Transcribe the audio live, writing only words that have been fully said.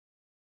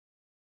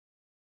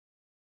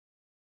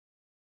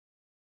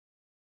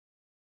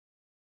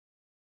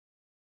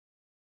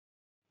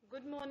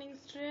Good morning,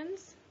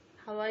 students.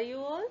 How are you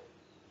all?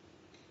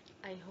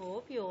 I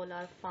hope you all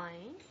are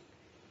fine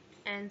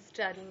and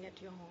studying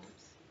at your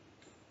homes.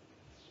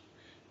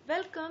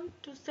 Welcome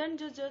to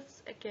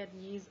St.JOSEPH'S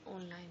Academy's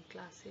online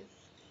classes.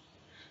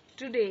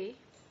 Today,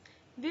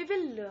 we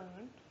will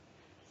learn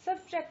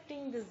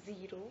subtracting the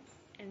zero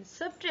and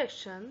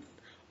subtraction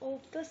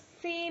of the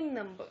same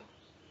number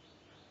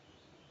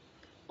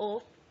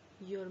of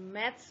your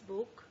maths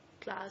book,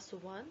 class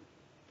 1,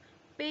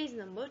 page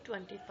number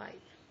 25.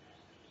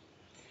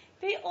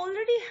 We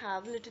already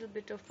have a little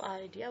bit of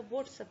idea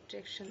what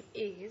subtraction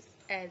is,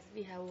 as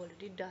we have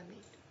already done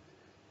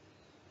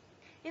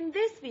it. In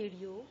this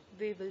video,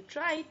 we will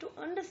try to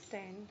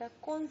understand the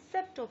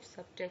concept of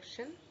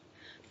subtraction,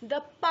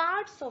 the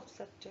parts of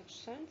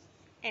subtraction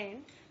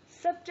and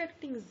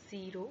subtracting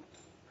zero,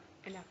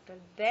 and after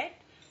that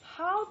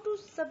how to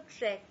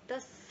subtract the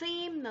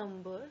same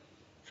number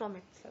from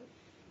itself.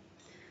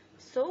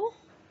 So,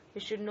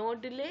 we should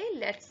not delay.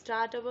 Let's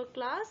start our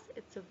class.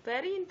 It's a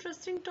very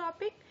interesting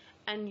topic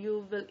and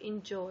you will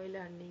enjoy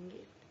learning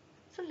it.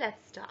 So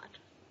let's start.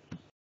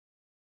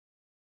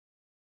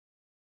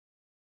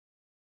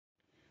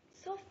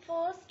 So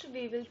first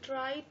we will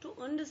try to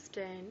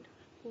understand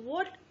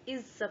what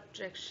is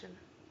subtraction.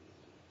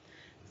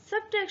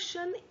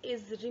 Subtraction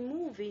is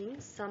removing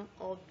some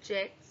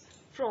objects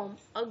from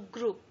a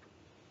group.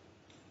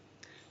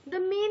 The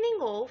meaning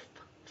of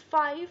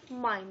 5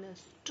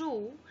 minus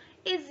 2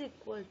 is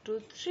equal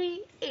to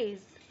 3 is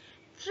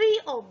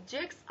 3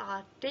 objects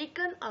are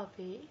taken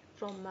away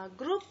from a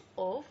group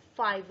of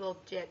 5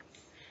 objects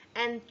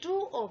and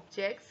 2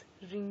 objects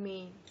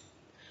remain.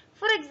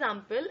 For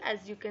example,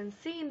 as you can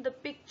see in the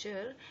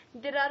picture,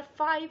 there are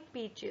 5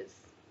 peaches.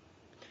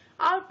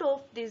 Out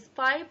of these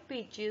 5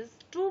 peaches,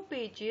 2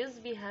 peaches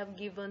we have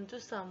given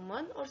to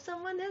someone or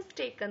someone has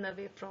taken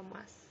away from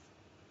us.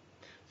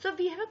 So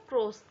we have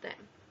crossed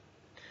them.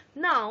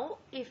 Now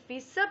if we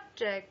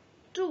subtract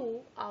 2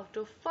 out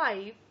of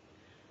 5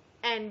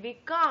 and we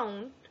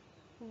count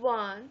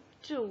 1,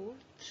 2,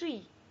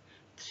 3.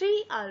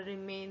 3 are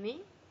remaining.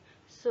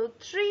 So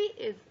 3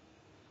 is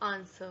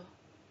answer.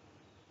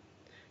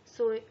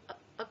 So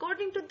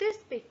according to this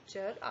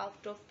picture,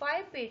 out of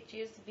 5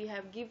 pages we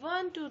have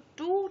given to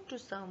 2 to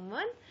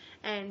someone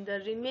and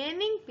the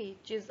remaining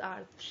pages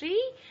are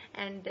 3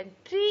 and then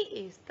 3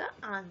 is the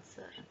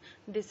answer.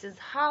 This is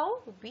how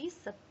we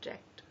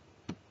subtract.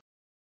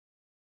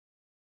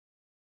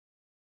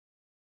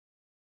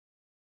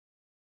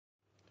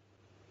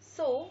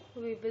 So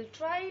we will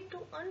try to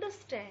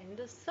understand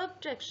the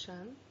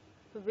subtraction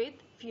with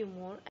few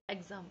more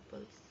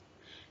examples.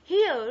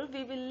 Here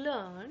we will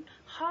learn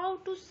how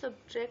to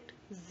subtract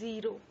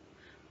 0.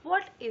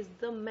 What is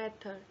the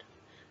method?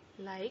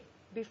 Like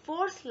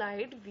before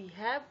slide we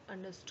have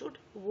understood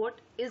what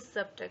is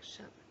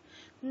subtraction.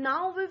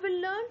 Now we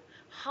will learn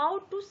how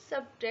to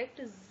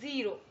subtract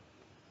 0.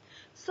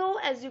 So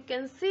as you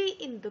can see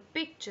in the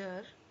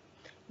picture,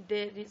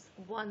 there is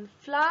one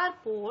flower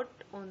pot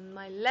on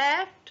my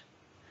left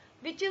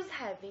which is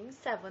having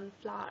 7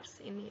 flowers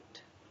in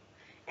it,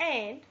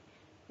 and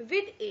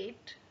with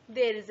it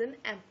there is an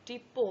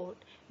empty pot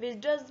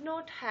which does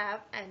not have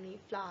any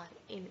flower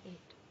in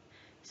it.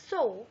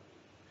 So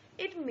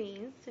it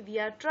means we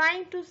are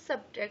trying to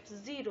subtract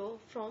 0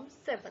 from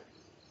 7.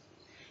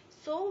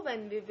 So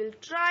when we will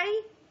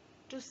try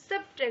to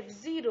subtract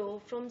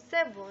 0 from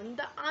 7,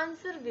 the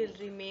answer will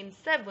remain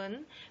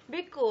 7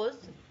 because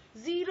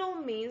 0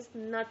 means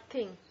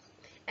nothing,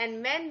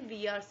 and when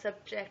we are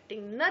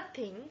subtracting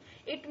nothing,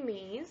 it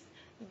means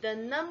the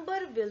number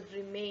will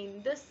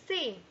remain the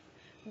same.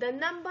 The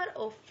number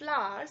of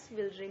flowers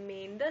will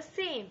remain the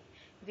same.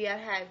 We are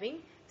having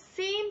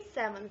same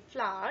 7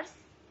 flowers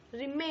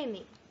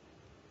remaining.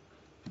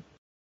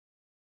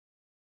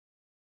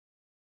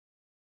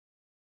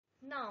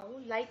 Now,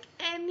 like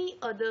any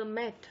other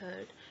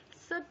method,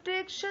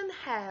 subtraction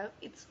have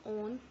its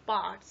own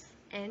parts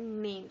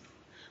and names.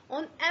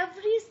 On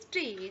every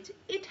stage,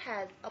 it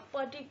has a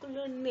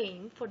particular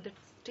name for that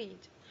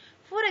stage.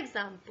 For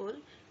example,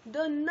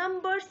 the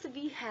numbers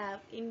we have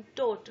in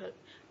total,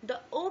 the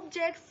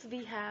objects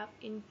we have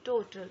in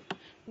total,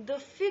 the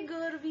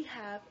figure we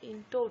have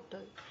in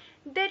total,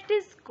 that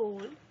is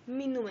called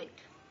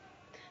minuend.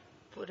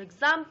 For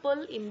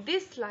example, in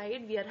this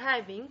slide, we are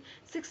having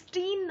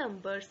 16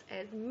 numbers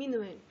as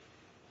minuend.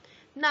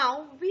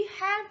 Now, we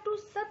have to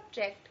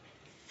subtract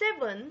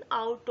 7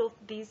 out of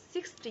these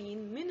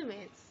 16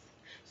 minuends.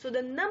 So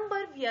the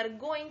number we are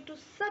going to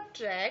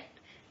subtract,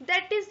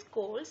 that is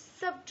called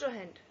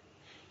subtrahend.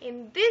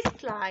 In this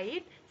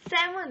slide,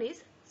 7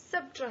 is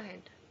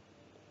subtrahend.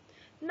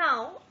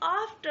 Now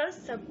after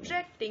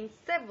subtracting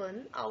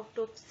 7 out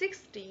of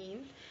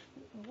 16,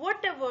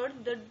 whatever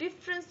the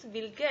difference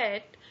will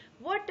get,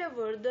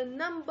 whatever the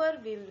number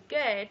will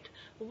get,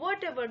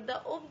 whatever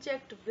the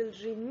object will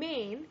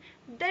remain,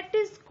 that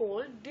is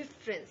called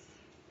difference.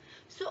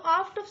 So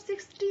after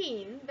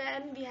 16,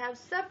 when we have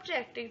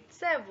subtracted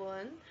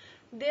 7,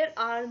 there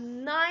are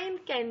 9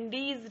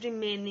 candies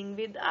remaining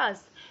with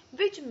us,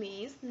 which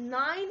means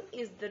 9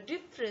 is the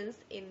difference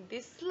in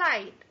this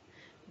slide.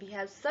 We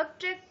have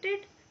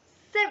subtracted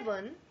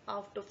 7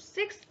 out of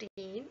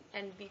 16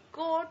 and we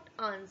got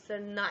answer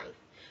 9.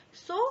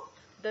 So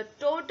the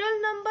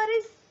total number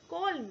is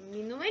called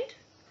minuend.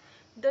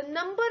 The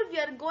number we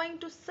are going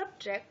to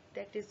subtract,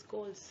 that is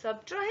called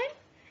subtrahend,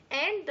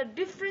 and the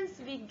difference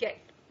we get,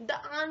 the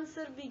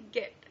answer we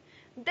get,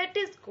 that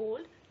is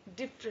called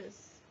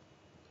difference.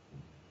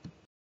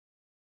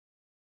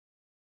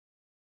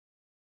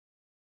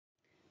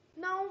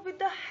 Now with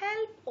the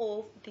help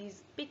of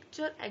these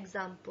picture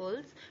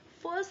examples,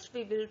 first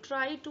we will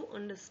try to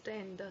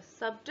understand the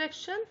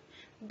subtraction,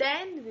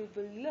 then we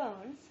will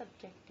learn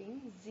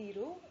subtracting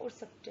 0 or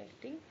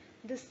subtracting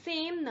the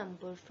same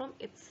number from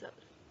itself.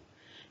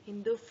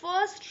 In the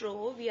first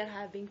row we are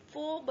having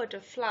 4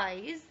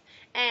 butterflies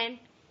and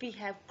we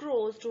have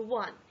crossed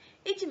 1.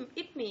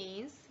 It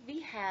means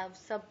we have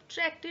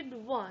subtracted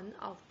 1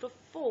 out of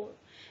 4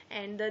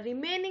 and the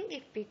remaining,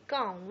 if we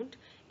count,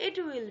 it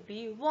will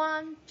be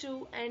 1,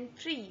 2 and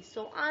 3.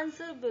 So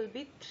answer will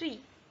be 3.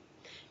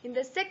 In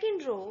the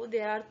second row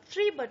there are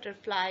 3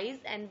 butterflies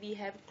and we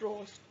have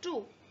crossed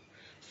 2.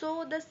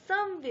 So the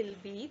sum will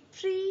be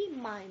 3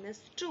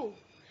 minus 2.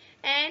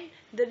 And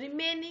the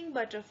remaining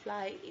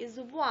butterfly is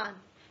 1.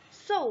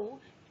 So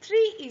 3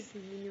 is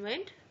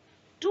minuend,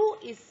 2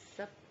 is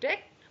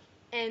subtract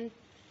and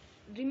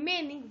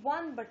remaining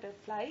 1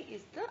 butterfly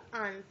is the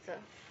answer.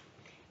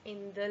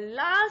 In the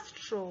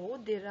last row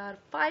there are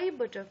 5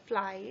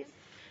 butterflies,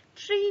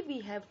 3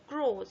 we have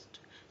crossed.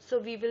 So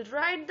we will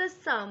write the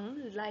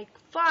sum like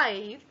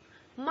 5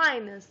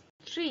 minus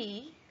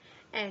 3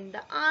 and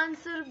the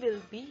answer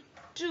will be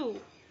 2,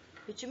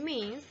 which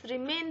means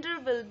remainder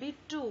will be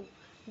 2.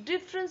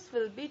 Difference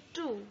will be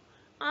 2.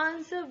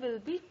 Answer will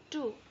be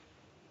 2.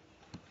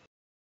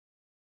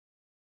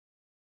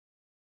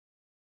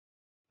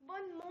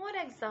 One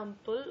more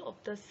example of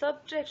the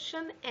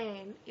subtraction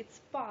and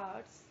its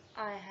parts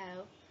I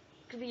have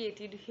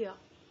created here.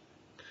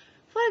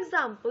 For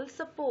example,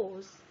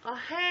 suppose a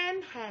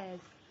hen has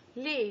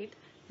laid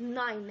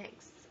 9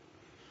 eggs.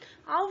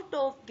 Out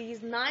of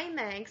these 9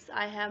 eggs,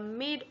 I have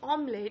made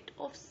omelette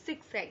of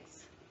 6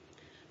 eggs.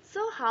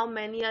 So how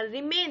many are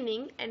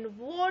remaining and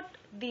what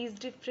these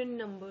different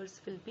numbers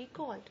will be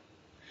called?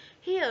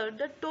 Here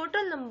the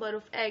total number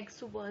of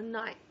eggs were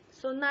 9.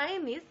 So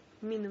 9 is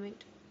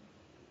minuend.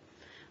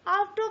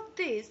 Out of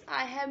this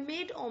I have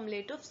made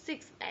omelette of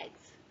 6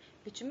 eggs,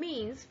 which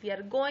means we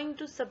are going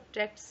to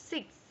subtract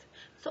 6.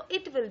 So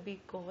it will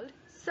be called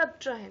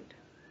subtrahend.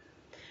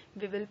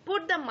 We will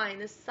put the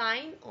minus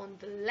sign on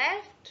the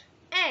left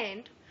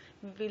and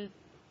we will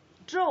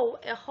draw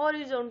a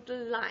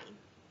horizontal line.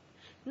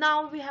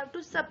 Now we have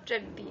to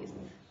subtract these.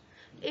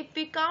 If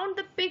we count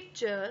the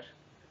picture,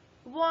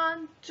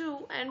 1,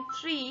 2 and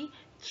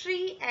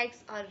 3 eggs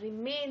are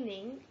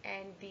remaining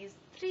and these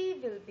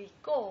 3 will be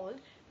called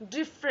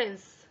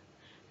difference.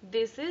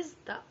 This is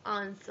the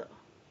answer.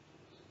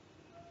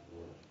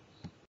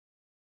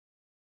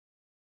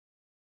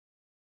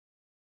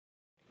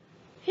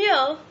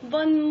 Here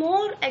one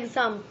more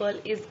example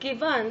is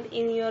given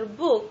in your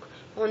book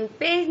on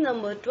page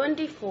number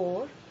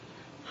 24,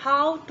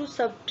 how to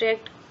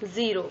subtract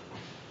 0.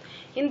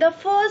 In the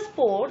first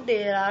pot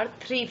there are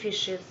 3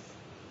 fishes.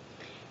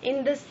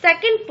 In the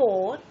second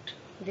pot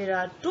there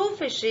are 2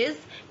 fishes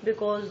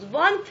because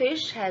 1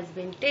 fish has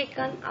been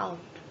taken out.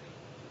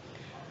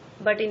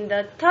 But in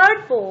the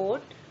third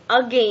pot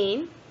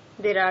again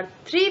there are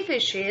 3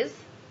 fishes.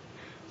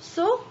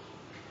 So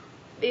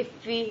if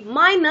we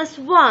minus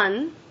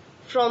 1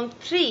 from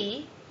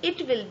 3,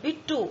 it will be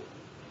 2,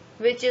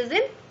 which is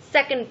in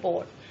second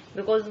pot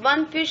because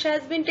 1 fish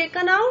has been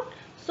taken out.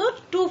 So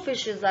 2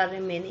 fishes are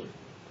remaining.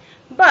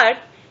 But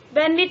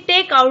when we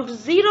take out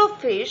 0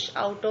 fish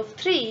out of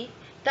 3,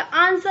 the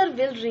answer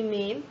will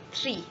remain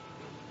 3.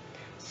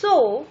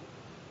 So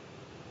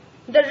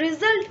the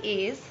result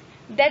is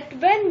that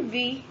when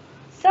we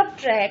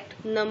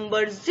subtract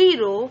number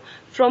 0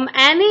 from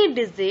any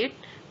digit,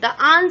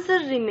 the answer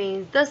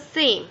remains the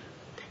same.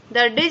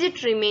 The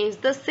digit remains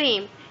the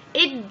same.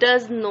 It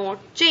does not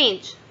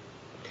change.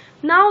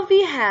 Now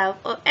we have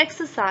an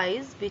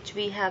exercise which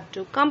we have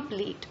to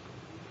complete.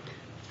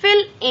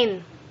 Fill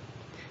in.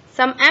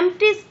 Some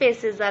empty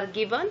spaces are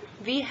given.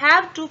 We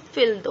have to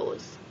fill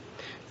those.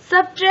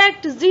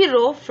 Subtract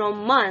 0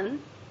 from 1.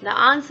 The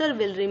answer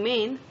will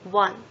remain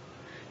 1.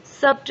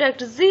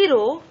 Subtract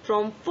 0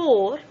 from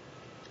 4.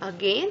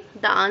 Again,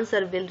 the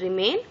answer will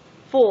remain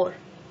 4.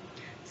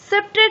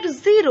 Subtract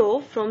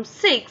 0 from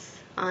 6.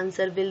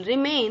 Answer will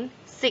remain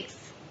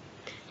 6.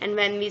 And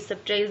when we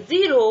subtract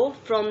 0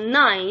 from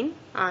 9,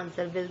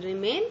 answer will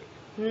remain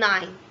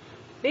 9.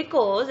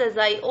 Because as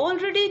I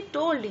already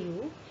told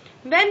you,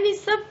 when we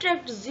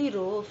subtract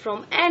 0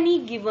 from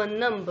any given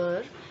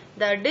number,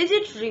 the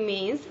digit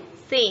remains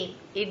same.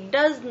 It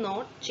does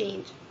not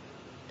change.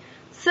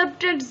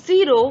 Subtract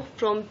 0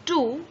 from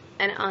 2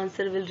 and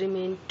answer will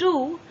remain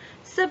 2.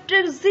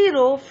 Subtract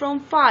 0 from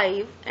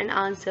 5 and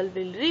answer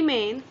will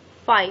remain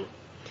 5.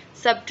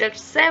 Subtract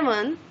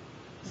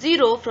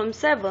 0 from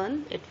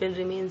 7, it will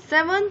remain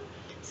 7.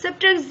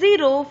 Subtract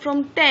 0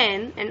 from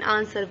 10 and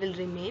answer will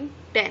remain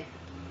 10.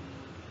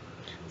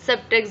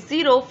 Subtract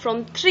 0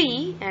 from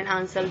 3 and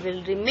answer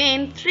will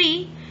remain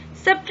 3.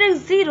 Subtract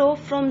 0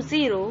 from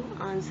 0,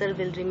 answer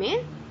will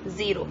remain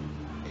 0.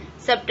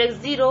 Subtract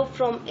 0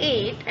 from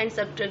 8 and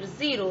subtract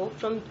 0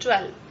 from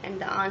 12 and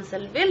the answer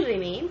will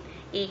remain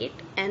 8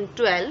 and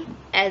 12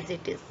 as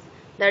it is.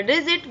 The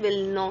digit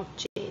will not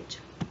change.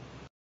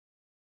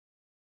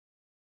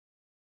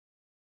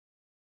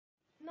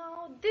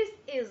 Now this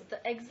is the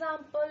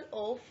example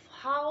of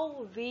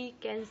how we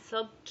can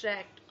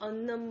subtract a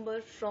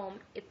number from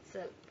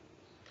itself.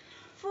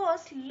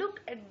 First,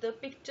 look at the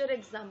picture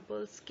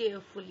examples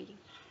carefully.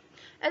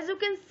 As you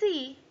can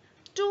see,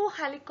 two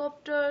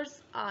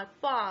helicopters are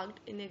parked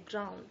in a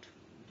ground.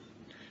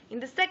 In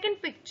the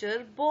second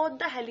picture, both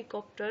the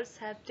helicopters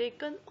have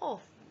taken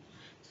off.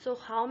 So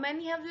how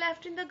many have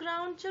left in the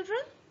ground,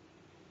 children?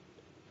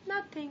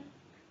 Nothing.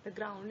 The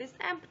ground is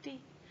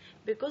empty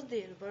because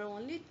there were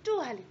only two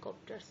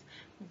helicopters.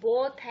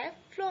 Both have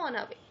flown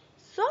away.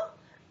 So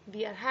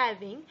we are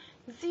having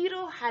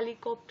 0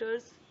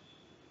 helicopters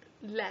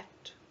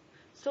left.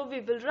 So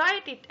we will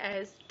write it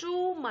as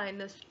 2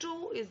 minus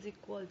 2 is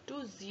equal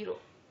to 0.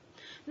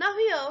 Now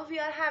here we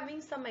are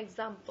having some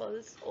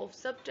examples of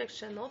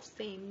subtraction of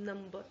same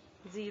number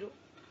 0.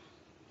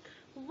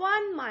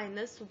 1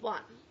 minus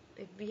 1.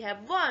 If we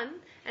have 1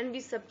 and we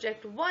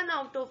subtract 1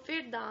 out of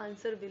it, the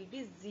answer will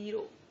be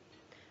 0.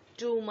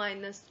 2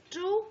 minus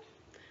 2.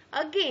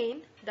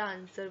 Again the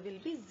answer will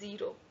be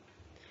 0.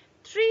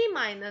 3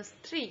 minus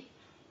 3.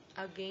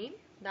 Again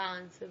the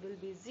answer will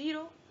be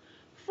 0.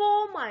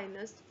 4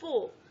 minus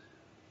 4.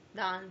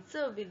 The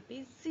answer will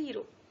be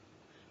 0.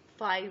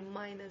 5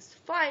 minus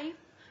 5.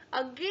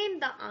 Again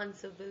the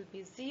answer will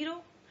be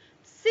 0.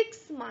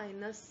 6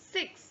 minus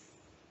 6.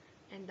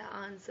 And the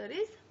answer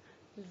is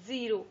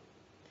 0.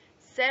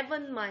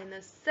 7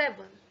 minus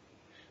 7.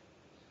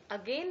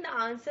 Again the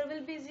answer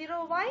will be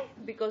 0. Why?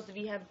 Because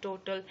we have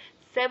total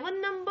 7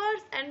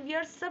 numbers and we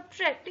are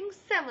subtracting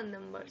 7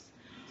 numbers.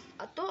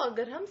 तो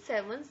अगर हम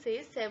 7 से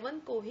 7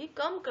 को ही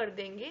कम कर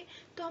देंगे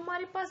तो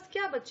हमारे पास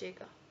क्या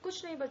बचेगा?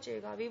 कुछ नहीं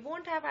बचेगा. We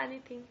won't have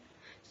anything.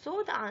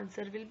 So the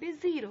answer will be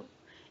 0.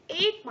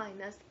 8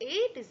 minus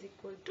 8 is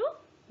equal to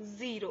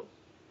 0.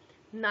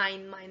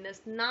 9 minus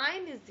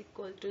 9 is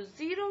equal to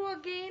 0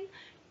 again.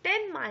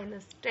 10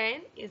 minus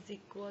 10 is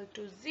equal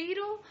to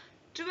 0.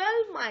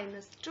 12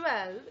 minus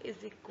 12 is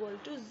equal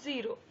to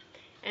 0.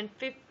 And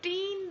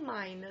 15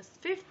 minus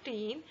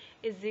 15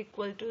 is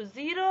equal to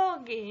 0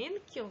 again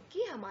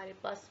क्योंकि हमारे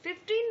पास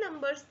 15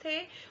 numbers थे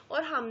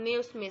और हमने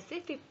उसमें से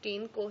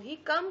 15 को ही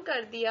कम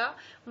कर दिया,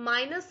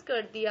 माइनस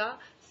कर दिया,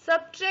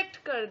 सब्ट्रैक्ट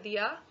कर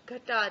दिया,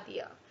 घटा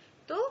दिया.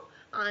 तो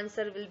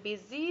आंसर विल बी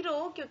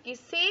 0 क्योंकि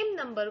सेम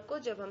नंबर को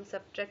जब हम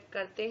सब्ट्रैक्ट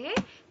करते हैं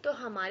तो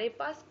हमारे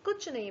पास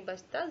कुछ नहीं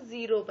बचता,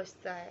 0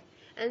 बचता है.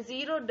 And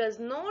 0 does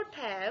not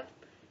have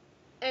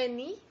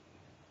any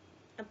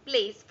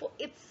place for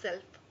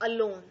itself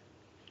alone.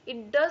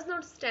 It does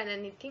not stand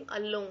anything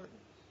alone.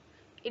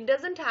 It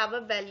doesn't have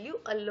a value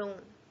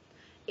alone.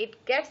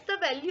 It gets the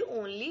value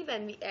only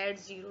when we add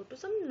 0 to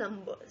some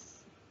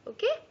numbers.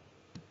 Okay?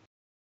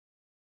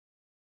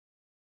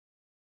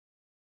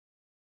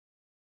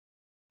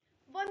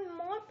 One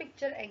more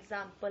picture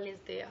example is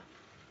there.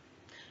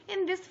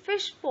 In this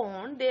fish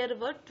pond, there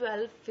were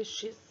 12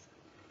 fishes.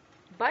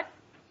 But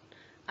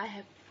I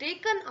have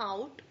taken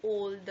out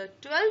all the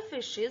 12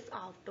 fishes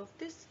out of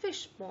this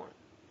fish pond.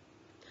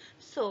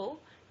 So,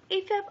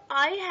 if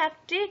I have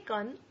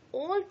taken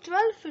all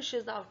 12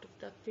 fishes out of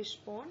the fish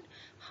pond,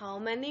 how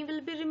many will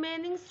be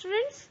remaining,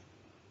 students?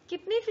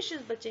 कितनी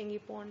fishes बचेंगी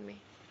pond में?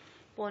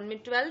 Pond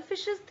में 12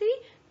 fishes थी,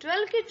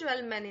 12 के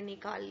 12 मैंने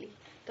निकाल ली.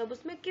 तब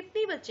उसमें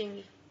कितनी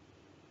बचेंगी?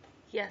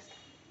 Yes,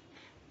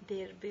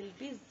 there will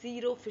be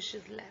 0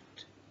 fishes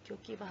left.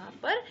 क्योंकि वहाँ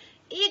पर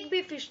एक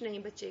भी fish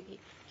नहीं बचेगी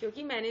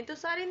क्योंकि मैंने तो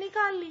सारी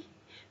निकाल ली.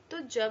 तो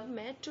जब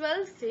मैं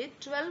 12 से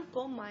 12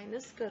 को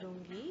माइनस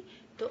करूंगी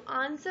तो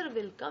answer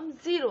will come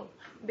 0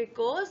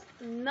 because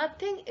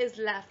nothing is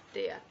left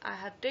there. I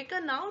have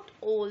taken out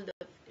all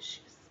the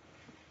fishes.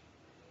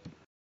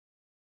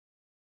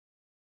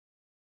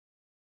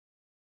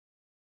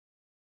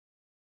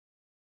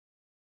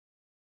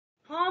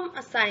 Home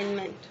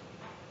assignment.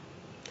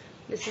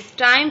 This is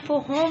time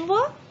for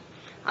homework.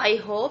 I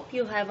hope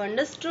you have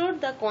understood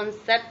the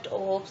concept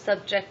of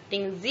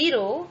subtracting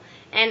 0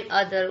 and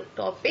other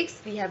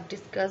topics we have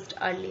discussed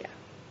earlier.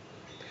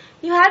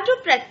 You have to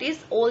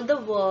practice all the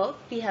work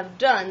we have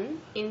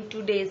done in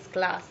today's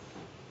class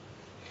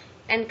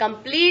and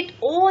complete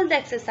all the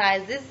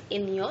exercises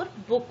in your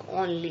book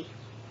only.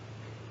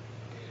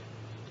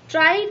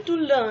 Try to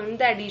learn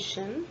the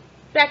addition,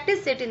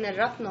 practice it in a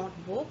rough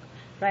notebook,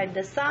 write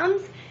the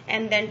sums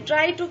and then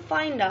try to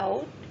find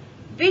out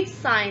which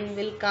sign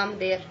will come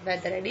there,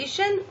 whether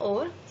addition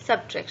or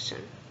subtraction.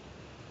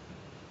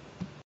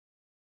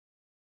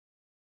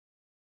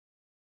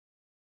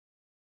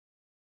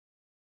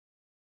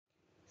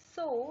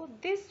 So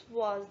this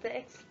was the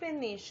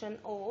explanation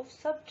of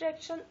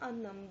subtraction a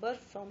number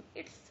from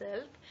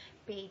itself,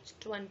 page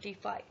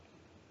 25.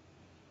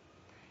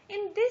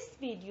 In this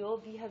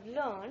video, we have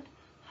learned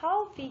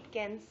how we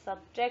can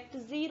subtract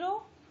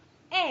 0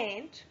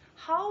 and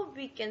how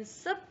we can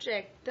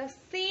subtract the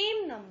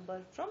same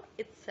number from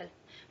itself.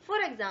 For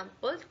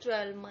example,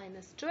 12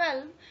 minus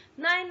 12,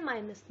 9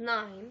 minus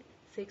 9,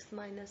 6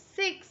 minus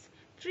 6,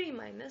 3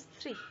 minus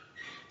 3.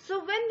 So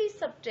when we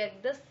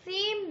subtract the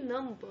same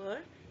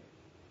number,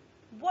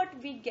 what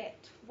we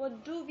get?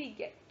 What do we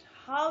get?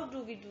 How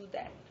do we do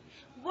that?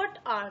 What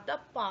are the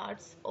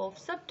parts of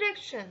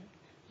subtraction?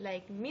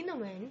 Like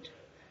minuend,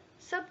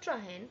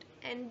 subtrahend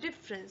and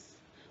difference.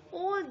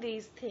 All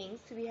these things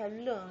we have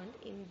learned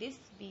in this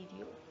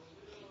video.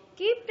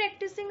 Keep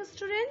practicing,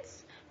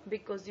 students,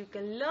 because you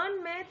can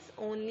learn maths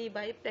only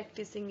by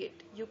practicing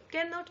it. You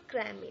cannot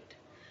cram it.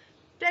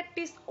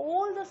 Practice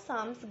all the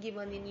sums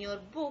given in your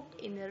book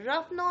in a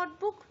rough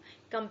notebook.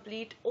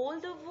 Complete all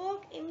the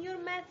work in your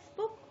maths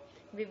book.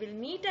 We will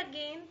meet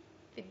again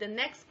with the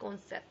next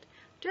concept.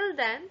 Till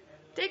then,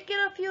 take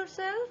care of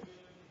yourself.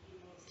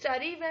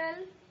 Study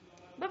well.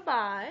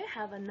 Bye-bye.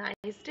 Have a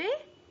nice day.